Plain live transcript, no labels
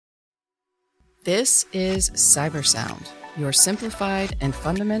This is CyberSound, your simplified and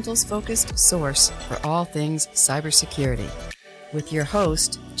fundamentals-focused source for all things cybersecurity, with your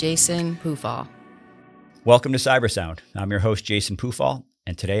host, Jason Pufall. Welcome to CyberSound. I'm your host, Jason Pufall,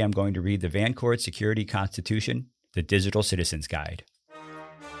 and today I'm going to read the Vancord Security Constitution, the Digital Citizen's Guide.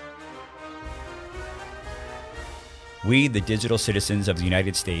 We, the digital citizens of the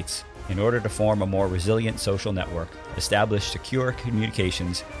United States, in order to form a more resilient social network, establish secure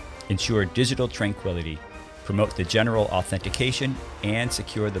communications, ensure digital tranquility, promote the general authentication, and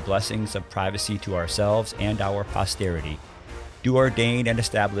secure the blessings of privacy to ourselves and our posterity, do ordain and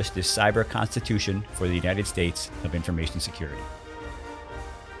establish this Cyber Constitution for the United States of Information Security.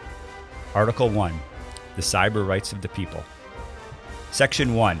 Article 1. The Cyber Rights of the People.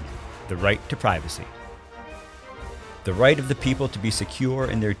 Section 1. The Right to Privacy. The right of the people to be secure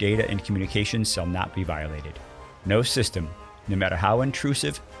in their data and communications shall not be violated. No system, no matter how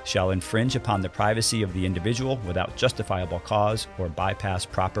intrusive, shall infringe upon the privacy of the individual without justifiable cause or bypass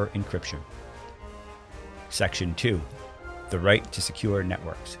proper encryption. Section 2. The right to secure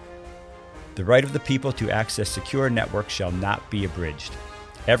networks. The right of the people to access secure networks shall not be abridged.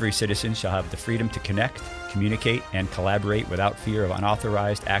 Every citizen shall have the freedom to connect, communicate, and collaborate without fear of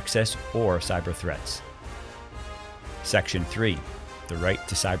unauthorized access or cyber threats. Section 3. The right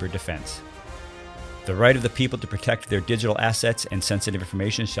to cyber defense. The right of the people to protect their digital assets and sensitive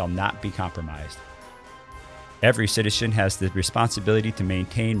information shall not be compromised. Every citizen has the responsibility to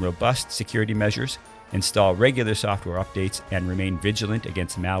maintain robust security measures, install regular software updates, and remain vigilant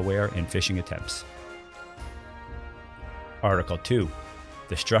against malware and phishing attempts. Article 2.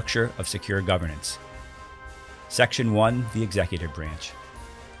 The structure of secure governance. Section 1. The Executive Branch.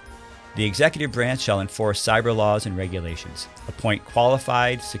 The executive branch shall enforce cyber laws and regulations, appoint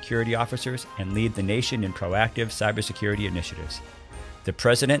qualified security officers, and lead the nation in proactive cybersecurity initiatives. The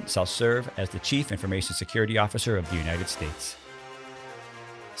President shall serve as the Chief Information Security Officer of the United States.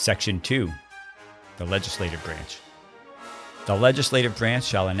 Section 2. The Legislative Branch. The legislative branch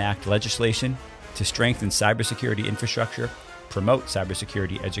shall enact legislation to strengthen cybersecurity infrastructure, promote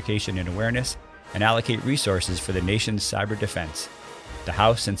cybersecurity education and awareness, and allocate resources for the nation's cyber defense. The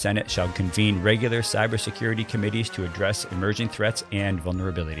House and Senate shall convene regular cybersecurity committees to address emerging threats and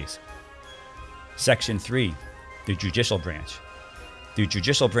vulnerabilities. Section 3. The Judicial Branch. The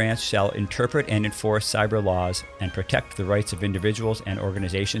Judicial Branch shall interpret and enforce cyber laws and protect the rights of individuals and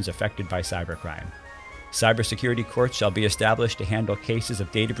organizations affected by cybercrime. Cybersecurity courts shall be established to handle cases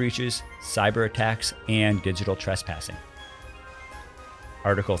of data breaches, cyber attacks, and digital trespassing.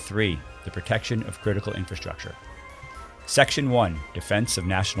 Article 3. The Protection of Critical Infrastructure. Section 1. Defense of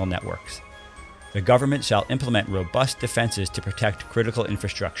National Networks. The government shall implement robust defenses to protect critical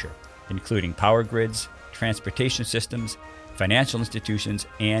infrastructure, including power grids, transportation systems, financial institutions,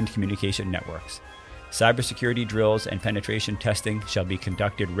 and communication networks. Cybersecurity drills and penetration testing shall be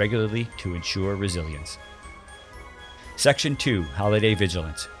conducted regularly to ensure resilience. Section 2. Holiday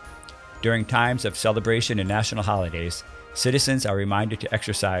Vigilance. During times of celebration and national holidays, citizens are reminded to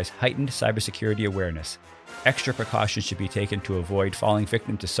exercise heightened cybersecurity awareness. Extra precautions should be taken to avoid falling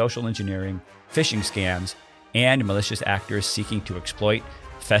victim to social engineering, phishing scams, and malicious actors seeking to exploit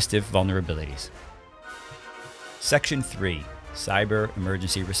festive vulnerabilities. Section 3. Cyber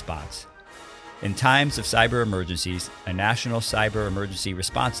Emergency Response. In times of cyber emergencies, a national cyber emergency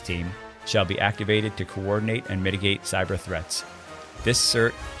response team shall be activated to coordinate and mitigate cyber threats. This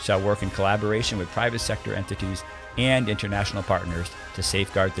CERT shall work in collaboration with private sector entities and international partners to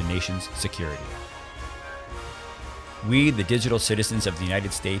safeguard the nation's security. We, the digital citizens of the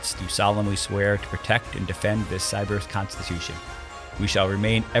United States, do solemnly swear to protect and defend this Cyber Constitution. We shall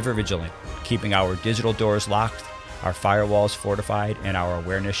remain ever vigilant, keeping our digital doors locked, our firewalls fortified, and our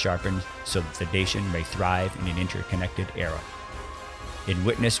awareness sharpened so that the nation may thrive in an interconnected era. In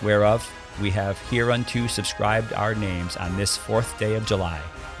witness whereof, we have hereunto subscribed our names on this 4th day of July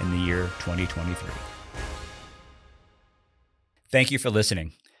in the year 2023. Thank you for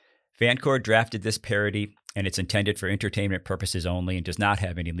listening. Vancord drafted this parody, and it's intended for entertainment purposes only and does not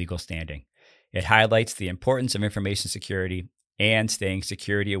have any legal standing. It highlights the importance of information security and staying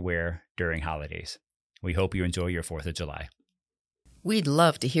security aware during holidays. We hope you enjoy your 4th of July. We'd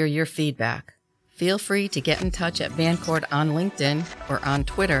love to hear your feedback. Feel free to get in touch at Vancord on LinkedIn or on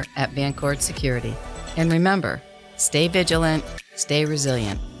Twitter at Vancord Security. And remember, stay vigilant, stay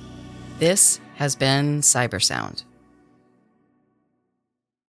resilient. This has been CyberSound.